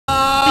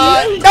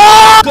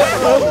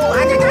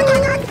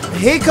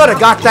He could have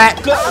got that.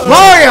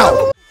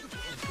 Mario!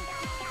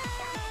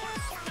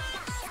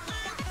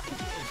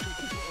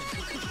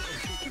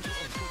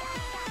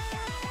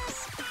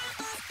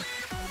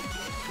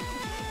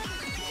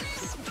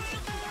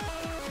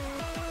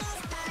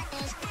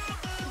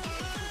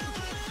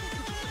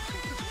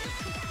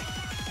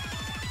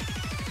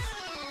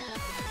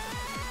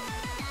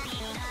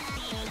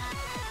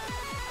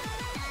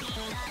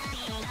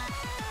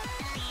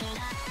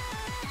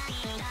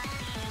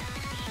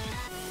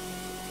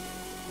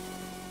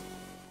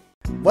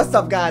 What's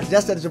up, guys?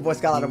 Yes, it's your boy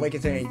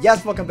skylightawakens here, and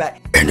yes, welcome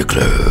back in the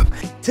club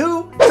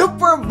to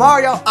Super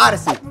Mario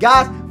Odyssey.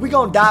 Guys, we're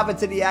gonna dive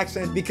into the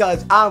action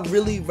because I'm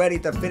really ready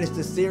to finish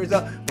this series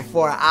up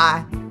before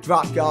I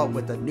drop y'all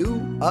with a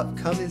new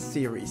upcoming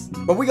series.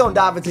 But we're gonna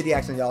dive into the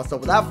action, y'all. So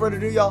without further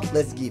ado, y'all,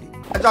 let's get it.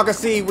 As y'all can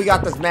see, we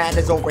got this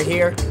madness over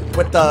here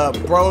with the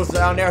bros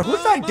down there.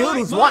 Who's that dude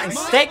who's wanting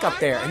steak up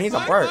there? And he's a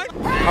bird.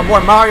 My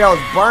boy Mario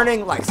is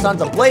burning like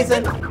sons of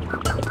blazing.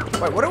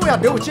 Wait, what do we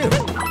gotta do with you?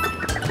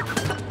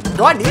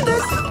 Do I need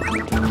this?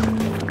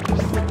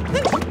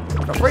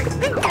 For free?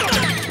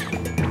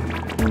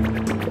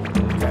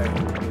 Okay.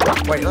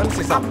 Wait, let me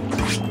see something.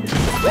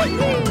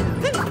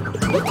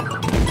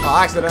 Oh,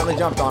 I accidentally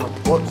jumped on him.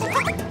 Whoops.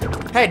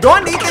 Hey, do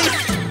I need these?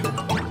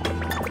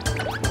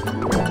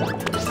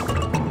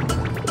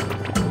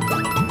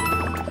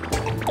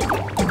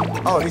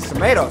 Oh, these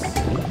tomatoes.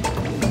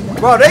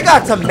 Bro, they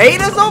got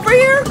tomatoes over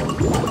here?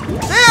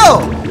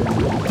 Ew!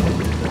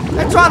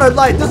 They're trying to,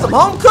 like, do some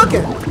home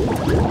cooking.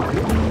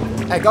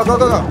 Hey, go, go,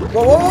 go, go.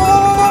 Whoa, whoa, whoa,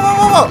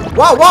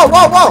 whoa, whoa, whoa, whoa,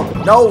 whoa,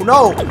 whoa. No,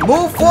 no.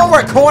 Move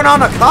forward, corn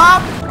on the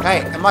cob.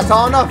 Hey, am I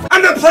tall enough?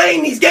 I'm not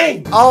playing these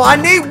games. Oh, I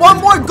need one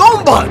more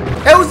Goomba.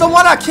 It was the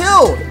one I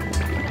killed.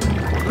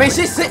 I mean,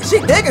 she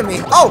digging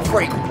me. Oh,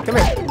 freak. Come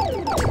here.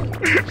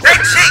 They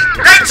cheat.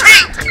 They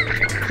cheat.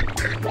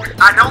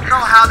 I don't know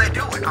how they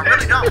do it. I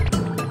really don't.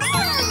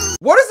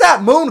 Where does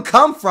that moon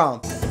come from?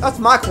 That's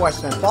my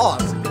question.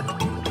 Pause.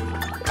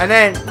 And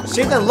then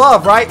she's in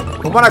love, right?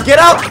 But when I get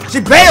out, she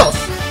bails.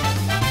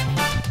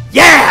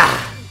 Yeah!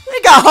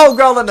 We got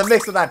homegirl in the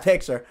mix of that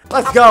picture.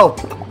 Let's go.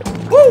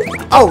 Woo!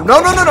 Oh,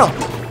 no, no, no, no.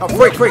 Oh,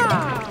 freak, freak.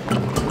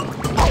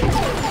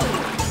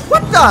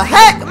 What the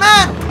heck,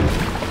 man?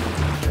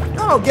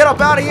 No, get up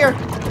out of here.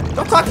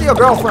 Don't talk to your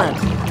girlfriend.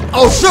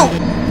 Oh, shoot.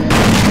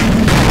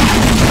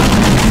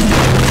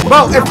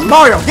 Bro, it's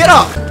Mario, get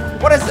up.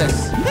 What is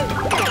this?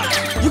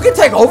 You can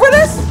take over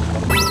this?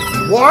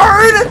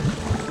 Word?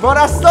 Bro,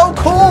 that's so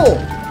cool.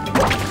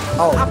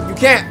 Oh, you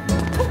can't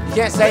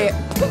say it.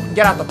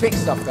 Get out the pink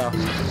stuff, though.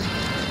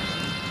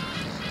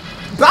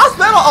 Bounce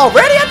metal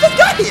already? I just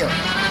got here.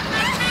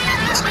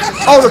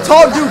 Oh, the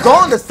tall dude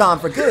gone this time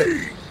for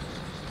good.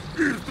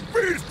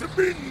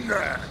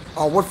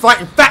 Oh, we're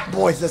fighting fat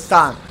boys this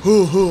time.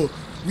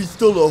 We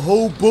stole a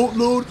whole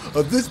boatload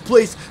of this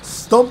place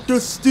stumped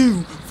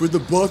stew for the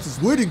boss's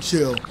wedding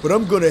shell. But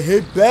I'm gonna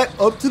head back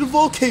up to the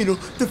volcano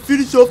to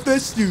finish off that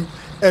stew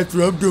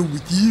after I'm done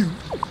with you.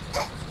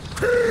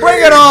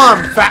 Bring it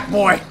on, fat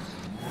boy.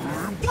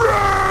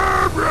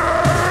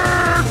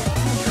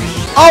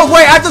 Oh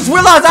wait, I just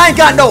realized I ain't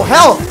got no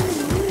health.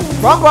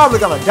 Bro, I'm probably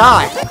gonna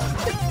die.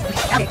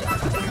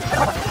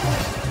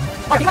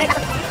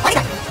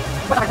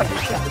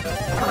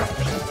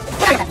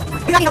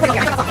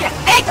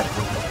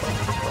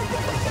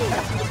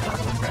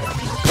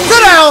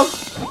 Sit down!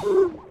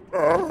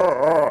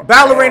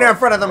 Ballerina in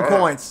front of them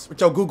coins with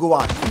your goo-goo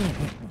on.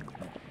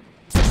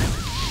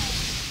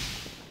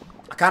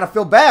 I kind of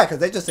feel bad because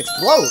they just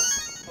explode.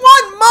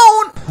 One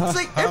moon!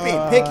 See, they're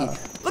being picky.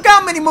 Look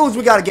how many moons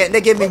we gotta get, and they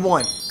give me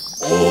one.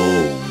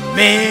 Oh,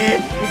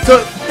 man. We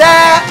took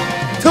that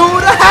to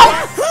the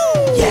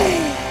house.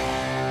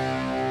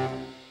 Yeah.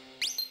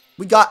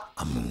 We got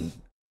a moon.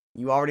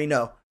 You already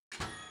know.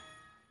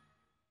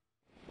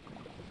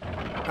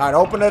 Alright,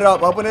 open it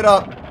up, open it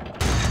up.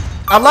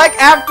 I like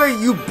after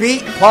you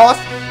beat boss.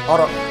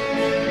 Hold on.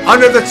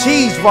 Under the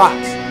cheese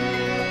rocks.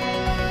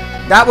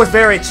 That was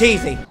very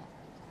cheesy.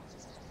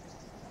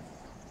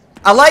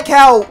 I like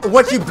how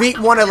once you beat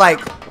one of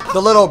like the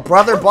little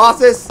brother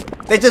bosses,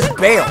 they just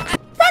bail.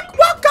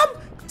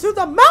 Welcome to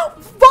the Mount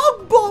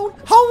Fogbone,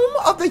 home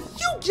of the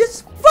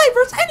hugest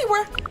flavors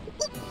anywhere.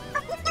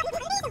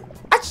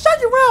 I showed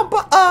you around,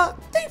 but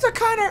things are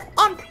kind of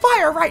on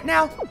fire right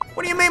now.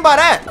 What do you mean by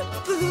that?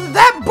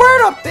 That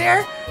bird up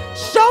there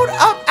showed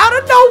up out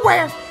of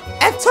nowhere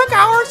and took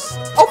our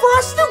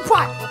stew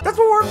pot. That's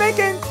what we're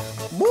making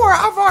more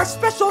of our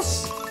special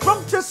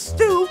scrumptious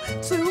stew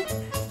to.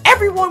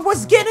 Everyone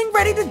was getting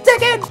ready to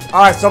dig in.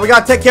 Alright, so we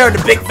gotta take care of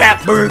the big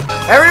fat bird.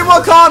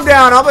 Everyone calm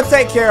down, I'm gonna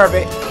take care of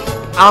it.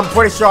 I'm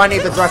pretty sure I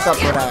need to dress up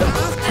for that.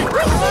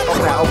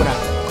 Open that, open that.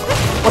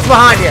 What's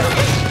behind here?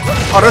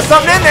 Oh, there's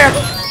something in there.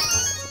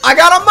 I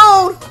got a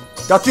moon.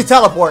 Don't you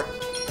teleport.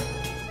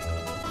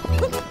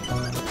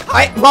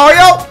 Hey,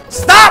 Mario,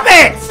 stop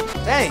it!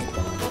 Dang.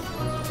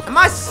 Am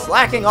I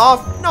slacking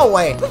off? No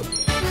way.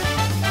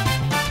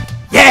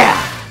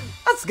 Yeah!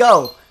 Let's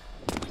go.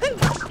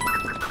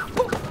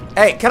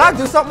 Hey, can I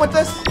do something with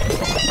this?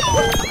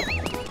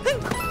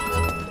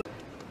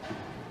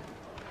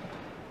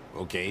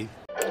 Okay.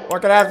 Or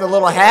could I have the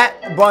little hat?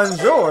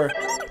 Bonjour.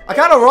 I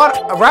kind of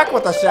rock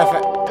with the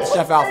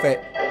chef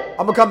outfit.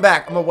 I'm gonna come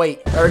back. I'm gonna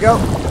wait. There we go.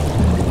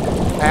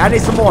 Hey, I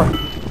need some more.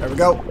 There we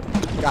go.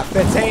 Got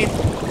 15.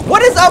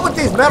 What is up with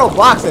these metal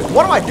boxes?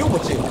 What do I do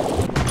with you?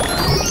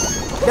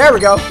 There we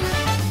go.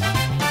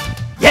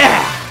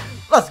 Yeah!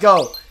 Let's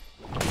go.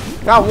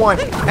 Got one.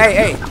 Hey,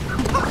 hey.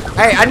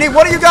 Hey, I need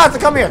one of you guys to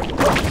come here.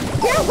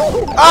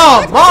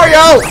 Oh,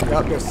 Mario!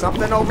 Yep, there's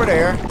something over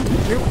there.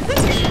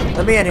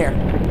 Let me in here.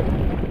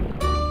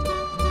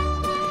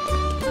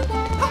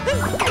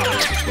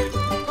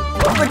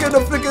 Flick it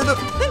up, flick it up.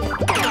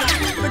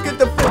 Flick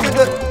it up, flick it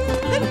up.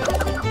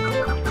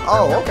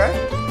 Oh, okay.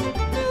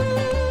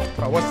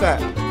 Oh, what's that?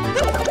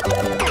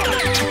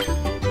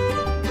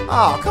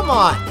 Oh, come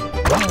on.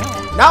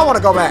 Now I want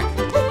to go back.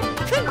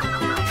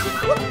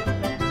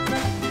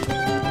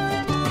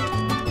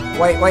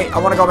 Wait, wait, I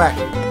want to go back.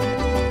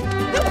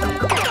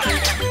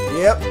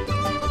 Yep.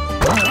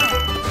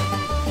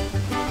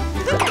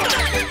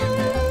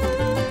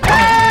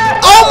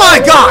 Oh my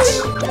gosh!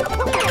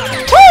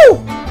 Woo!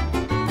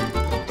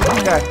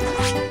 Okay.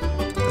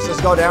 Let's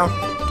just go down.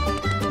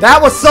 That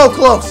was so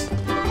close.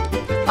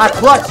 I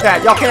clutched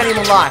that. Y'all can't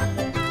even lie.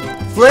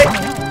 Flick.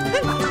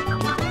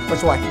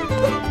 Which way?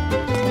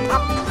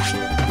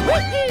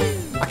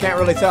 I can't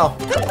really tell.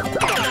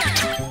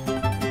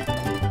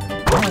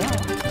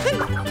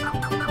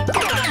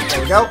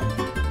 There we go.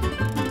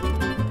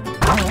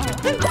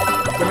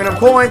 Give me them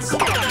coins.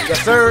 Yes,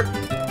 sir.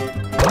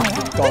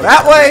 Go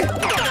that way.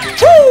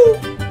 Woo!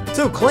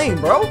 Too clean,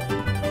 bro.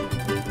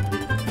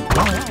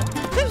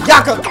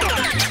 Yaka!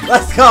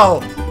 Let's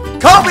go.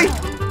 Kobe!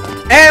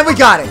 And we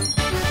got it.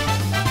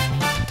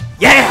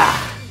 Yeah!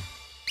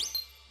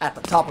 At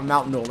the top of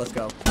Mountain Duel. Let's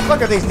go.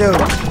 Look at these dudes.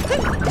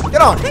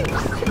 Get on.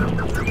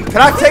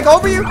 Can I take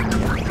over you?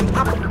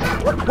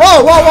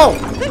 Whoa, whoa, whoa.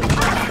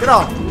 Get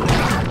on.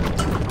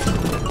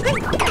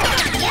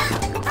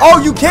 Oh,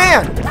 you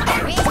can.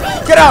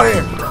 Get out of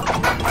here.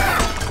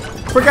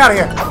 Freak out of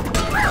here.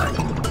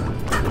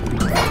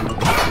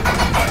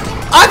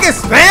 I can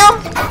spam?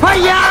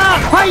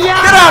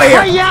 Get out of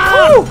here.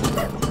 Woo.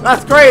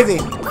 That's crazy.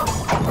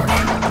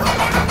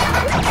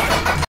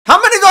 How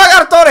many do I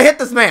gotta throw to hit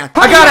this man?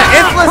 I got an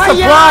endless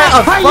supply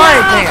of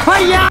frying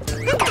pans.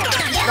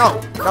 No,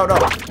 no, no.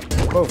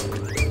 Move.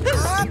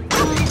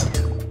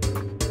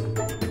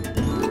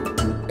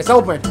 It's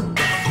open.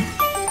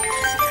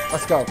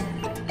 Let's go.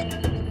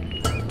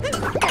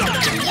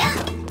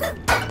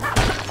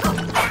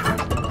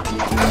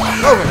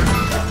 Open.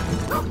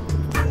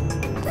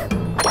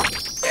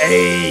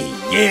 Hey,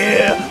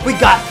 yeah, we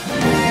got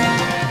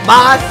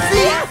my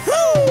seat.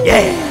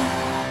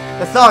 Yeah.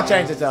 The song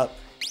changes up.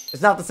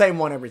 It's not the same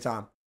one every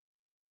time.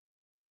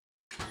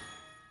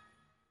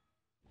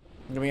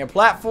 Give me a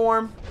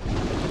platform.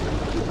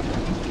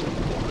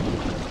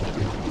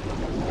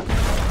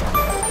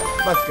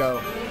 Let's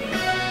go.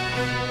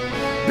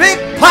 Big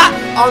pot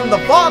on the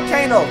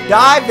volcano.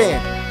 Dive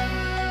in.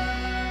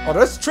 Oh,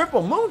 there's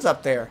triple moons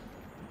up there.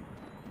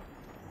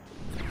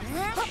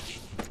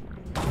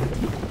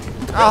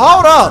 Now,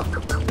 hold up.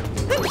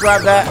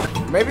 Grab that.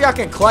 Maybe I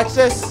can clutch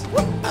this.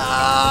 No!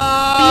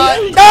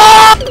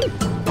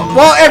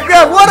 Well, if you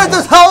would have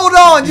just hold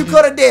on, you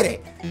could have did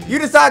it. You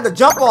decided to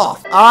jump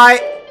off. All right.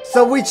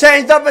 So we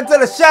changed up into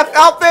the chef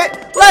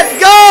outfit. Let's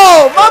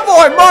go! My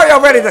boy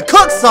Mario ready to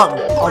cook something.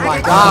 Oh my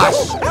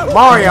gosh.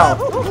 Mario.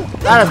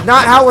 That is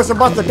not how we're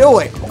supposed to do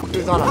it.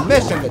 He's on a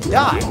mission to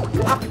die.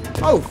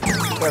 Oh,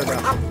 there we go.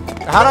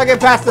 How do I get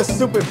past this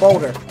stupid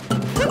boulder?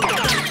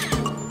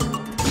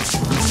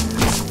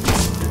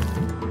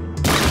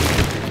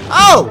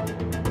 Oh!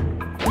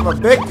 I'm a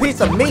big piece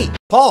of meat.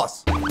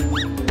 Pause.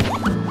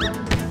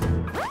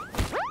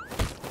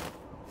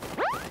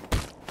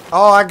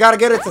 Oh, I gotta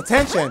get its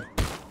attention.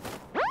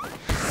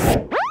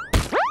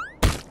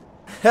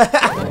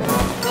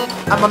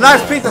 I'm a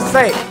nice piece of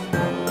steak.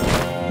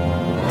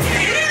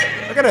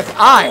 Look at its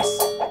eyes.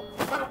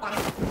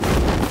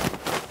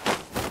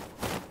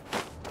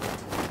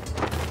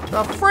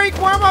 The freak,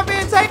 where am I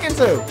being taken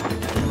to?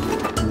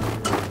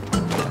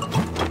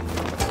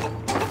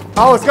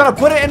 Oh, it's gonna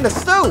put it in the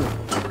stew.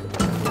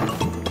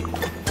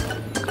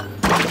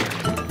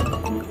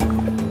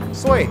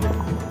 Sweet.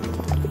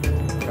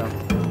 Go.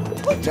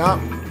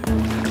 Jump.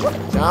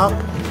 Jump.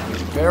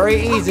 Very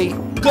easy.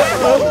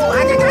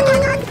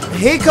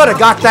 He could have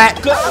got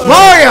that.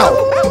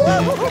 Mario!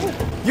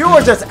 You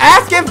were just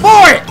asking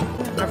for it!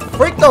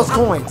 Freak those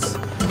coins.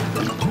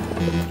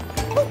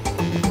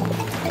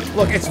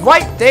 Look, it's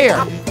right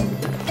there.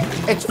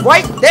 It's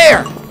right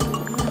there.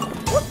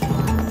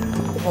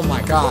 Oh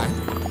my god.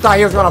 Thought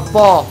he was gonna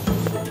fall.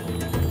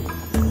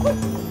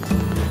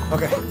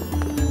 Okay.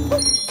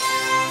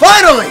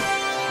 Finally!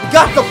 We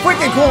got the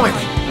freaking coin!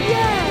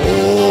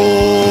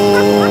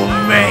 Oh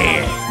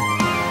man,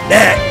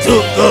 that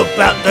took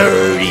about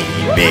 30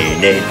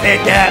 minutes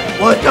and that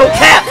was no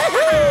cap.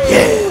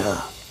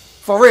 Yeah.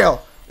 For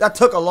real, that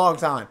took a long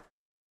time.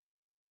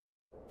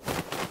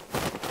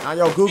 Now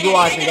your Google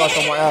eyes can go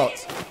somewhere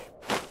else.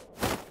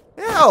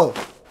 Ew.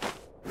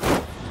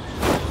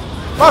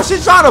 Oh,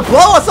 she's trying to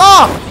blow us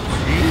off!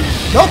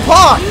 No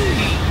pause!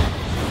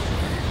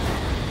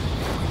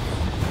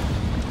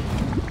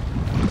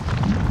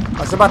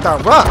 Oh, it's about to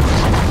erupt.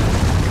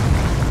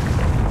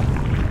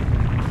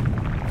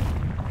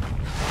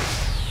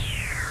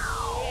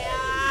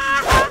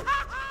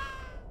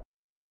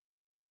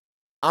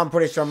 I'm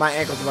pretty sure my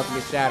ankle's about to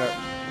be shattered.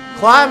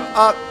 Climb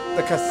up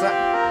the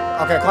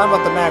cassette. Okay, climb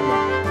up the magma.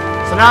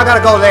 So now I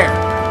gotta go there.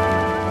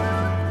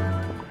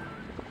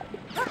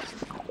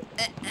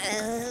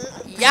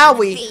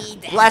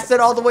 Yowie! Blasted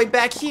all the way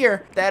back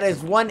here. That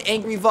is one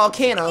angry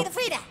volcano.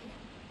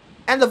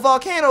 And the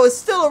volcano is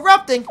still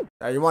erupting.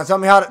 Now, you want to tell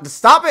me how to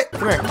stop it?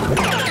 Come here.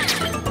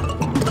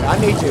 I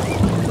need you.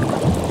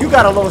 You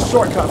got a little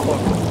shortcut for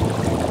me.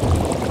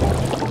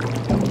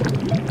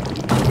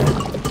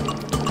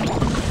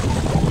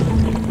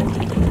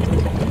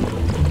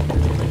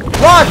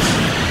 Launch!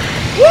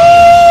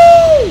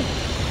 Woo!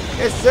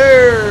 Yes,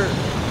 sir.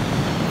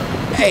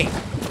 Hey.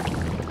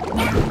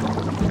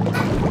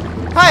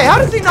 Hey, how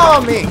does he know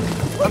I'm me?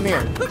 I'm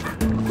here.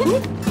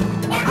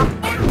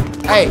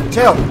 Hey,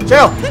 chill,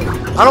 chill.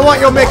 I don't want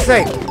your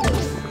mixtape.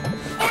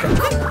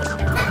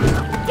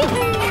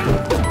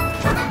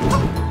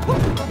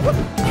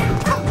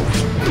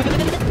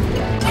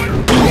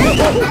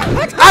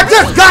 I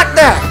just got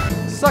that!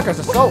 Suckers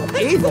are so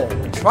evil.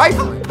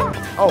 Trifling.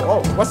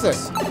 Oh, what's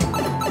this?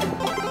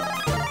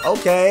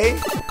 Okay.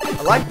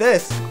 I like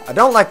this. I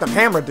don't like them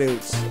hammer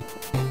dudes.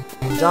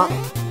 Jump.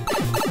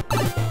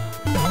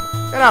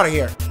 Get out of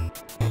here.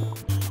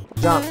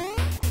 Jump.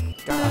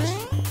 Gosh.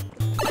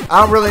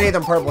 I don't really need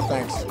them purple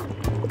things.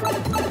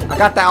 I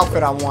got the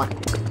outfit I want.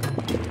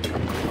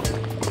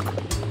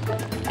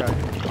 Okay.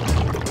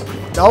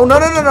 No.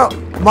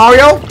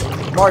 Mario.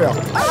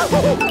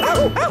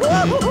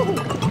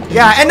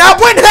 Yeah, and that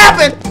wouldn't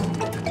happen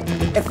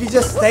if you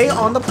just stay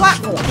on the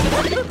platform.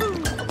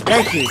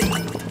 Thank you.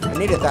 I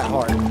need it that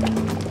hard.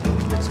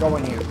 Let's go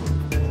in here.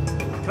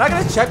 Can I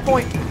get a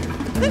checkpoint?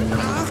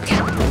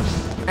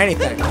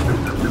 Anything.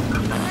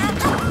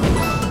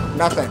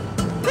 Nothing.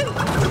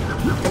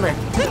 Come here.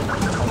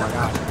 Oh my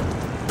god.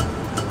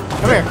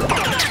 Come here.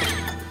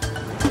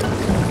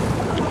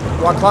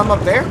 Do I climb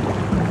up there?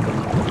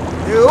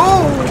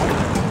 Ooh.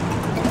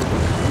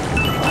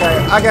 Okay,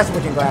 I guess we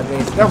can grab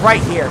these. They're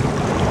right here.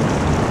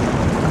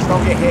 Just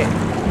don't get hit.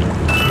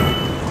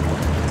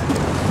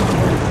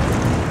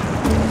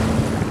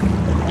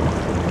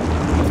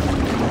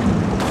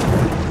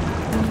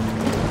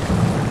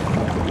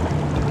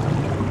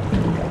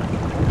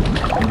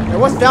 Hey,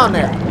 what's down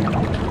there?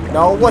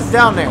 No, what's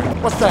down there?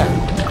 What's that?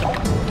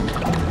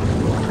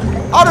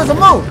 Oh, there's a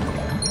moon!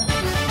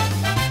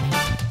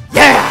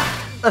 Yeah!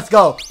 Let's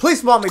go. Please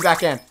spawn me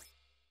back in.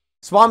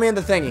 Spawn me in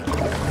the thingy.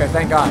 Okay,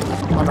 thank God.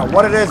 I don't know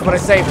what it is, but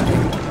it's saving me.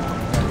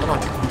 Come on.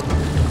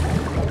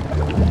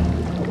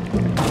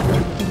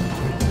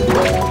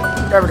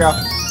 There we go.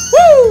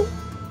 Woo!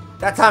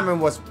 That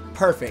timing was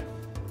perfect.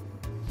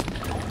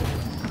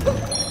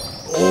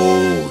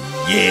 Oh,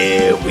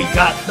 yeah, we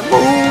got the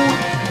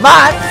moon.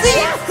 My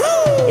seat!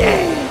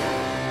 Yeah!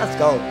 Let's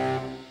go.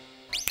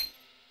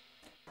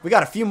 We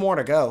got a few more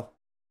to go.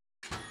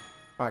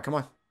 Alright, come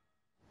on.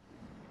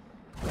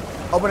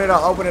 Open it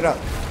up, open it up.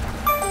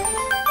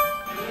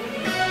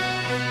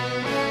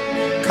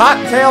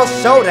 Cocktail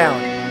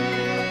Showdown.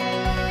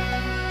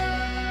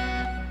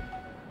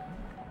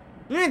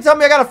 You didn't tell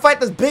me I gotta fight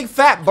this big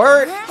fat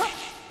bird?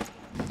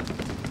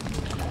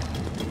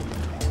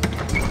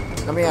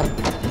 Let me in.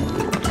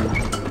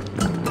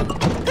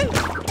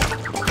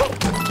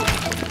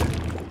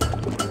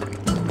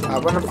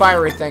 Where the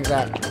fiery things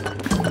at?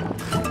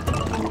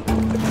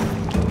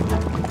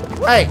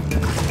 Hey!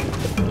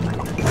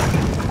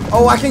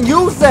 Oh, I can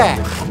use that!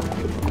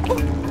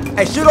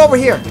 Hey, shoot over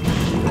here!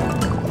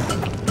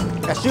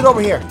 Yeah, shoot over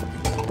here.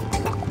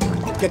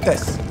 Get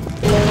this.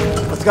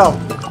 Let's go.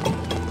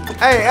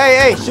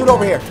 Hey, shoot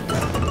over here.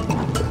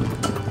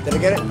 Did I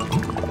get it?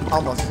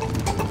 Almost.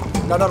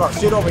 No,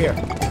 shoot over here.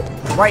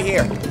 Right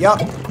here. Yup.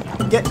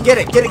 Get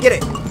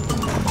it.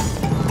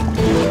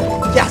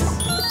 Yes!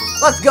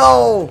 Let's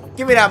go!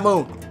 Give me that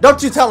moon.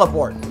 Don't you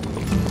teleport.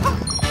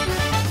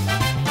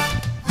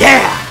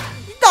 Yeah!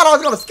 You thought I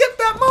was gonna skip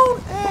that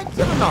moon? Heck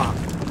no.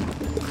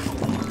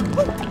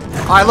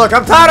 Alright, look,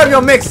 I'm tired of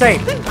your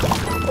mixtape.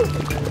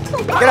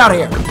 Get out of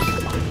here.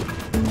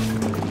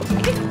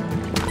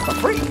 It's a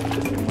freak.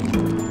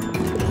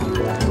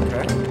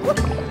 Okay.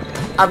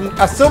 I'm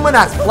assuming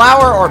that's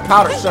flour or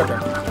powdered sugar.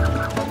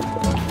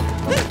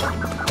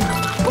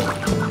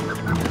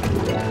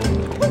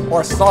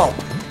 Or salt.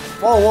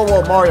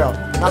 Whoa, Mario.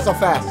 Not so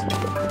fast.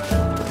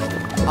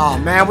 Oh,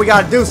 man, we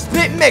gotta do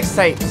spit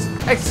mixtapes.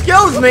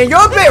 Excuse me,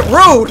 you're a bit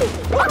rude.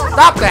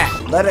 Stop that.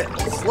 Let it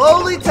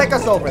slowly take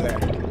us over there.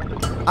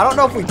 I don't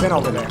know if we've been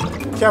over there.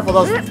 Careful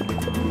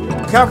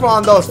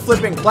on those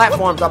flipping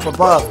platforms up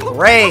above.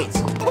 Great.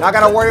 Now I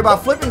gotta worry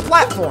about flipping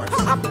platforms.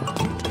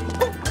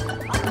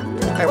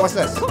 Hey, what's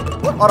this?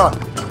 Hold on,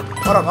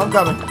 I'm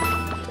coming.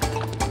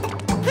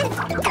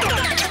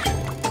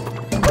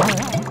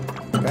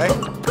 Okay.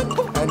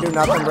 Didn't do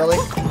nothing, really.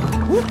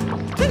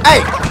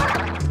 Hey!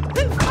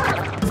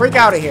 Freak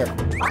out of here.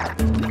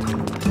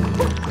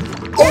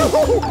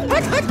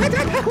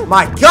 Oh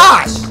my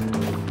gosh!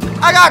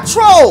 I got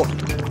trolled!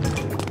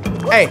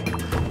 Hey.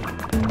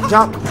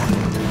 Jump.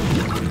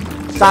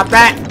 Stop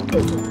that.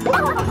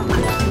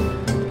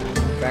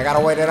 Okay, I gotta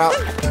wait it out.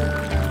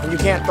 You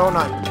can't throw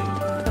none.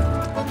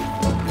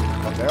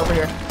 Okay, over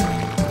here.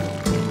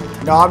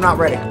 No, I'm not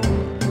ready.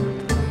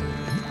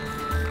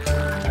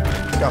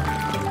 Go.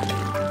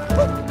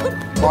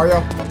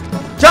 Mario.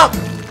 Jump!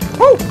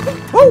 Woo!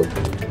 Woo!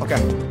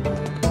 Okay.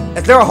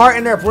 Is there a heart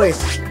in there, please?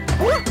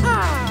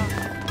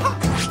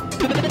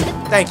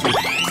 Thank you.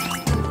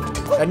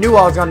 I knew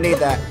I was gonna need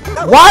that.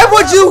 Why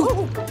would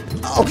you?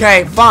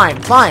 Okay,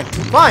 fine, fine,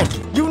 fine.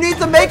 You need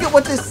to make it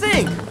with this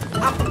thing.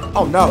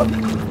 Oh no.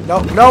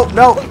 No, no,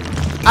 no.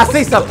 I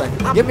see something.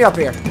 Get me up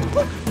here.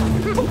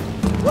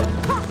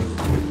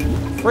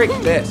 Freak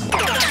this.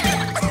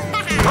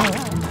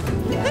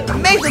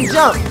 Amazing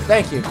jump.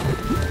 Thank you.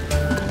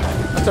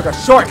 I took a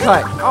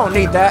shortcut. I don't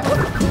need that.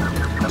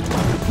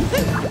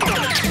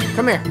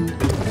 Come here.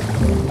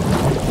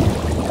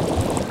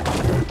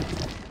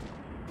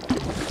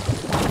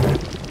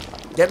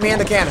 Get me in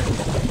the cannon.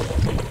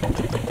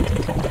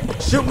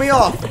 Shoot me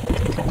off.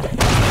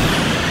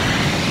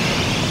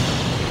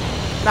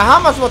 Now how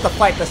am I supposed to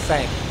fight this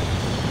thing?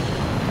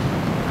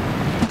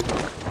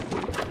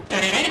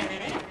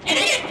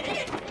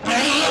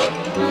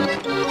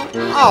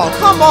 Oh,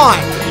 come on!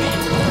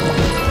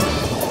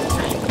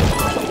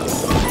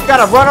 You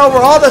gotta run over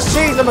all the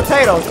cheese and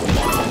potatoes.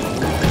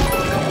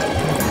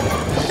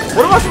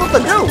 What am I supposed to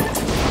do?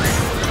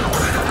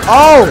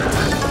 Oh!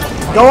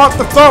 Go up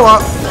the throw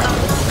up.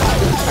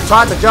 I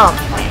tried to jump.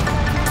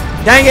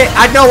 Dang it,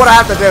 I know what I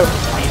have to do.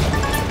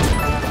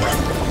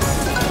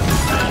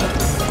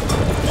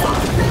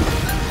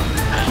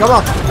 Come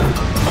on.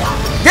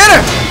 Get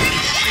her!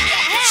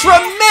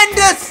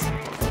 Tremendous!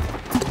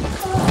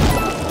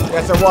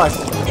 Yes, it was.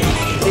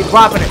 Keep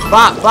bopping it.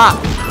 Bop, bop.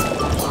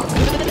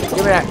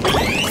 Give me that.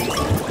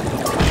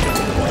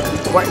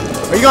 Wait,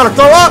 are you gonna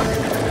throw up?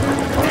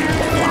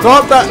 Throw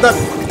up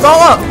throw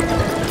up!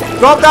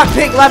 Throw up that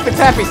pink Laffy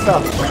Taffy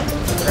stuff.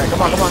 Okay,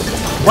 come on, come on.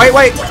 Wait,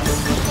 wait.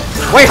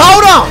 Wait,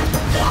 hold on!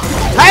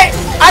 Hey!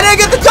 I didn't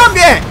get the jump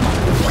yet!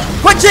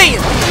 Quit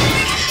cheating!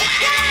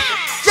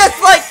 Just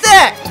like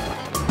that!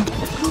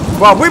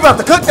 Well, we about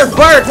to cook this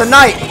bird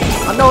tonight.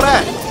 I know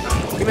that.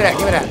 Give me that,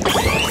 give me that.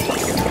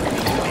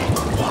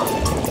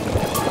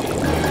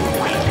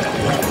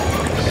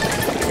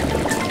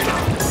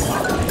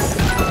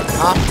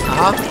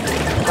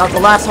 That was the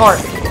last heart.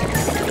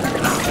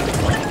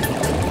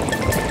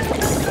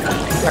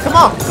 Yeah, come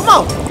on, come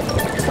on.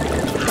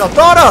 No,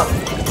 throw it up.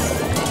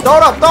 Throw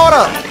it up, throw it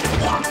up.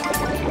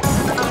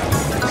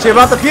 She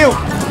about to puke.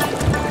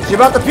 She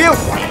about to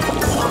puke.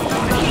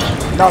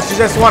 No, she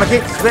just want to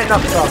keep spitting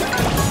up stuff.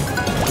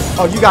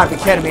 Oh, you gotta be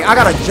kidding me. I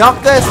gotta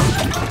jump this?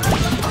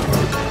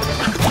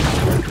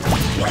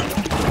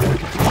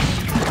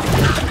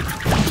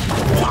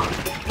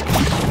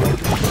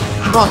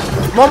 Come on.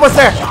 I'm almost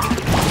there.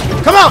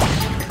 Come on.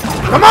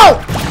 Come on.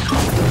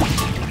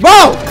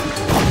 Whoa.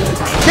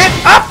 Get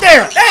up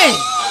there. Dang.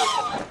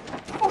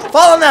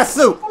 Fall in that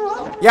soup.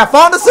 Yeah,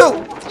 fall in the soup.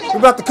 We're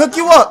about to cook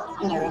you up.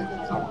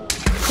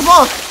 Come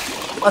on.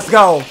 Let's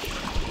go.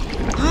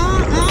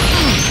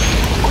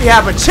 We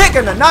having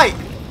chicken tonight.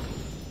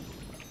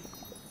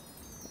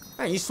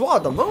 Man, you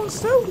swallowed the moons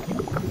too?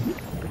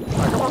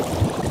 Right, come on.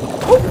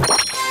 Woo.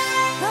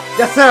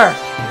 Yes, sir.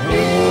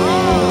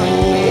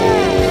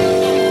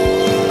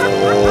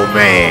 Oh,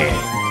 man.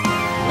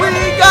 We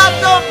got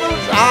the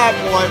moons. I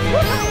won.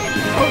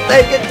 We'll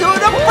take it to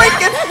the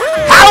freaking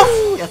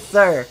house. Yes,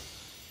 sir.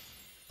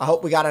 I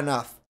hope we got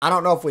enough. I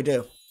don't know if we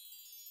do.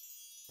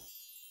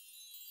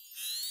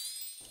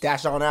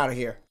 Dash on out of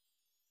here.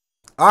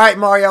 All right,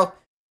 Mario.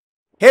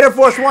 Hit it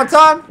for us one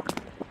time.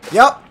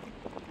 Yup.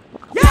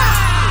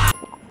 Yeah!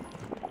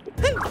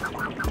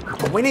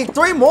 We need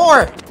 3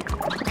 more.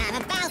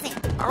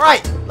 All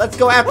right, let's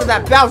go after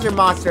that Bowser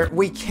monster.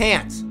 We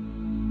can't.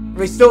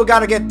 We still got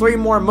to get 3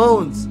 more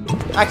moons.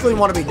 I actually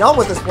want to be done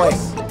with this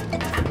place.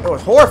 It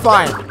was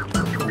horrifying. Come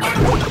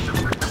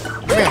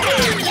here.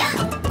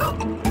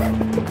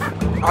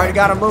 I already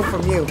got a move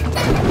from you.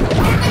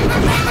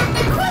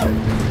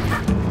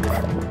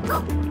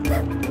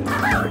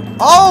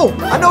 Oh!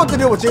 I know what to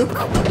do with you.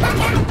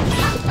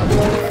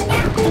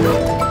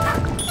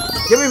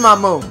 Give me my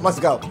move. Let's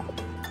go.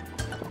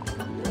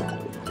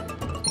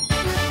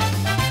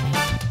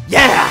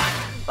 Yeah!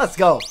 Let's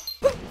go.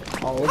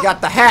 Oh, we got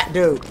the hat,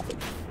 dude.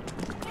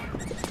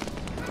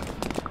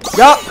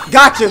 Yup,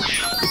 got you.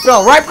 You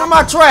fell right for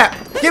my trap.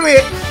 Give me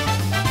it.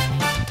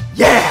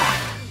 Yeah!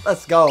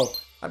 Let's go.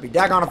 I'd be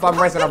daggone if I'm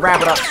racing a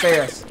rabbit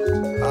upstairs.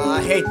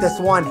 I hate this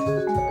one.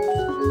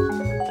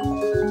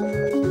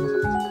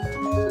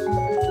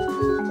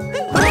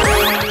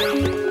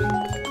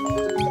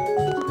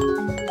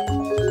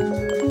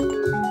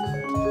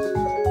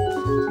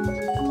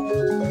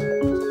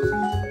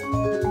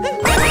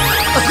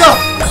 Let's go!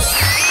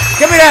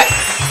 Give me that!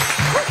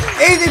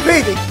 Easy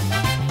peasy!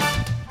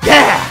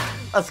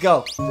 Let's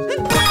go.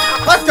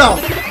 Let's go.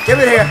 Give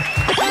it here.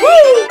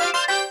 Woo!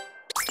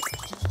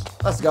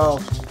 Let's go.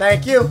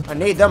 Thank you. I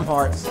need them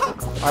hearts.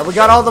 Alright, we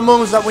got all the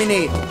moons that we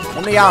need.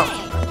 Let me out.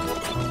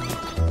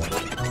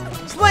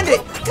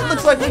 Splendid! It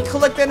looks like we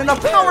collected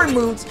enough power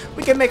moons.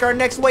 We can make our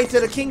next way to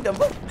the kingdom.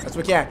 Yes,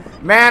 we can.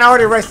 Man, I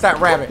already raced that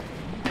rabbit.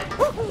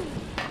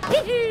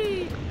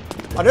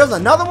 Oh, there's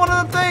another one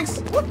of them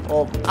things?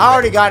 Oh, I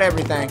already got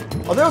everything.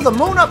 Oh, there's a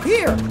moon up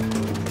here.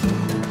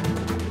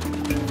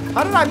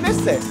 How did I miss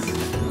this?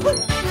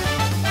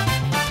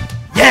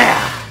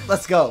 Yeah!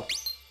 Let's go.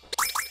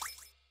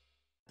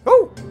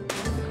 Woo!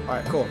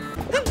 Alright, cool.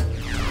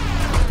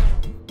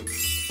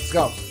 Let's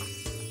go.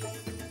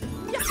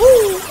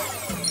 Woo!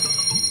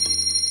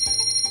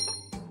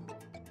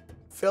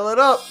 Fill it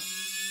up.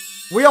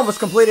 We almost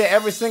completed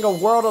every single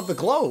world of the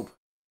globe.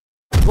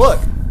 Look,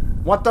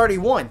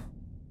 131.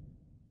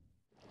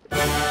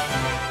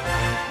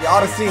 The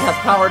Odyssey has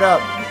powered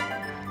up.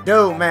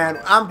 Dude, man,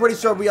 I'm pretty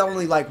sure we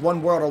only like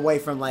one world away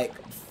from like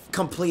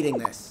completing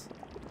this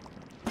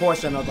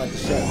portion of like the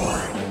ship.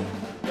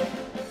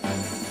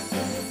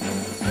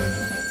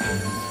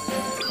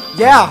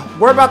 Yeah,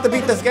 we're about to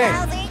beat this game.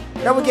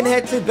 Now we can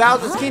head to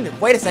Bowser's Kingdom.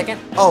 Wait a second.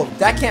 Oh,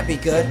 that can't be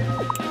good.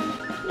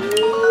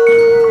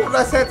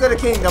 Let's head to the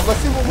kingdom. Let's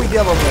see what we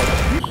dealing with.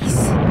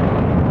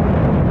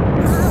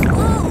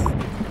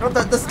 Oh,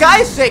 the sky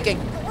is shaking.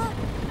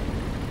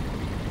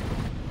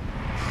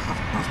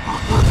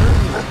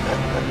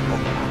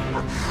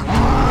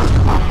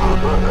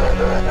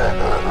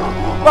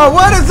 Bro,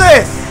 what is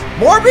this?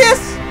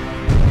 Morbius?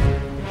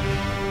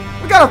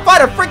 We gotta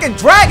fight a freaking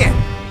dragon.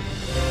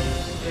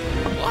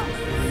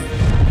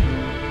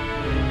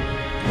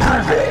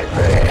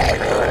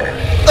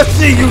 Let's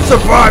see you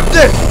survive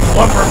this,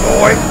 lumber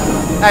boy.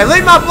 Hey,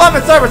 leave my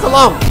beloved servants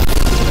alone.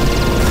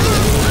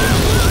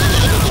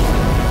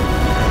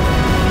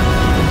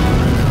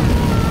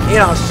 You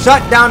know,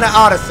 shut down the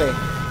Odyssey.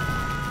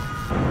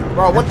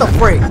 Bro, what the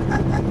freak?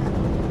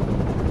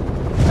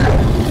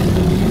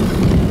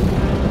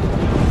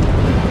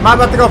 Am I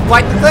about to go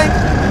fight the thing?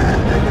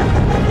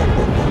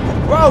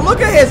 Bro,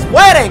 look at his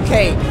wedding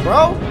cake,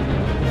 bro.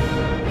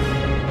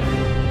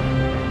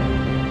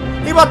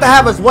 He about to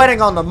have his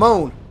wedding on the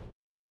moon.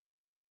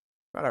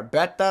 Better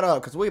bet that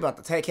up, because we about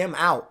to take him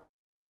out.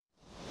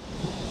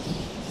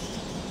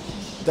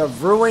 The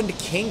ruined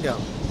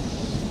kingdom.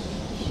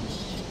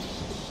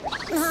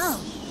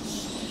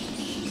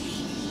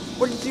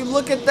 What did you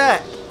look at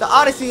that? The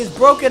Odyssey is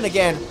broken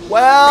again.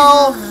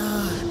 Well,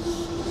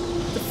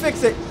 to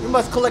fix it, we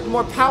must collect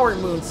more power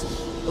moons.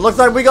 It looks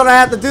like we're gonna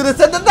have to do this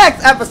in the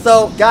next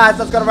episode. Guys,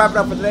 that's gonna wrap it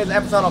up for today's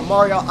episode of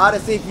Mario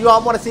Odyssey. If you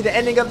all want to see the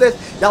ending of this,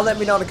 y'all let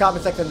me know in the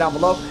comment section down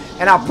below.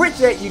 And I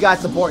appreciate you guys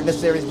supporting this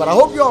series, but I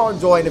hope you all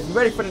enjoyed. If you're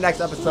ready for the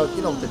next episode,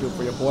 you know what to do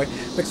for your boy.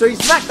 Make sure you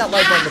smack that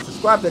like button and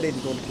subscribe to the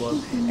Daily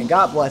Club. And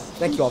God bless.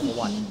 Thank you all for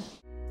watching.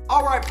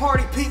 Alright,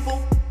 party people,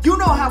 you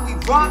know how we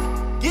rock.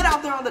 Get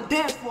out there on the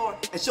dance floor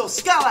and show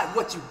Skylight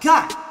what you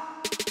got.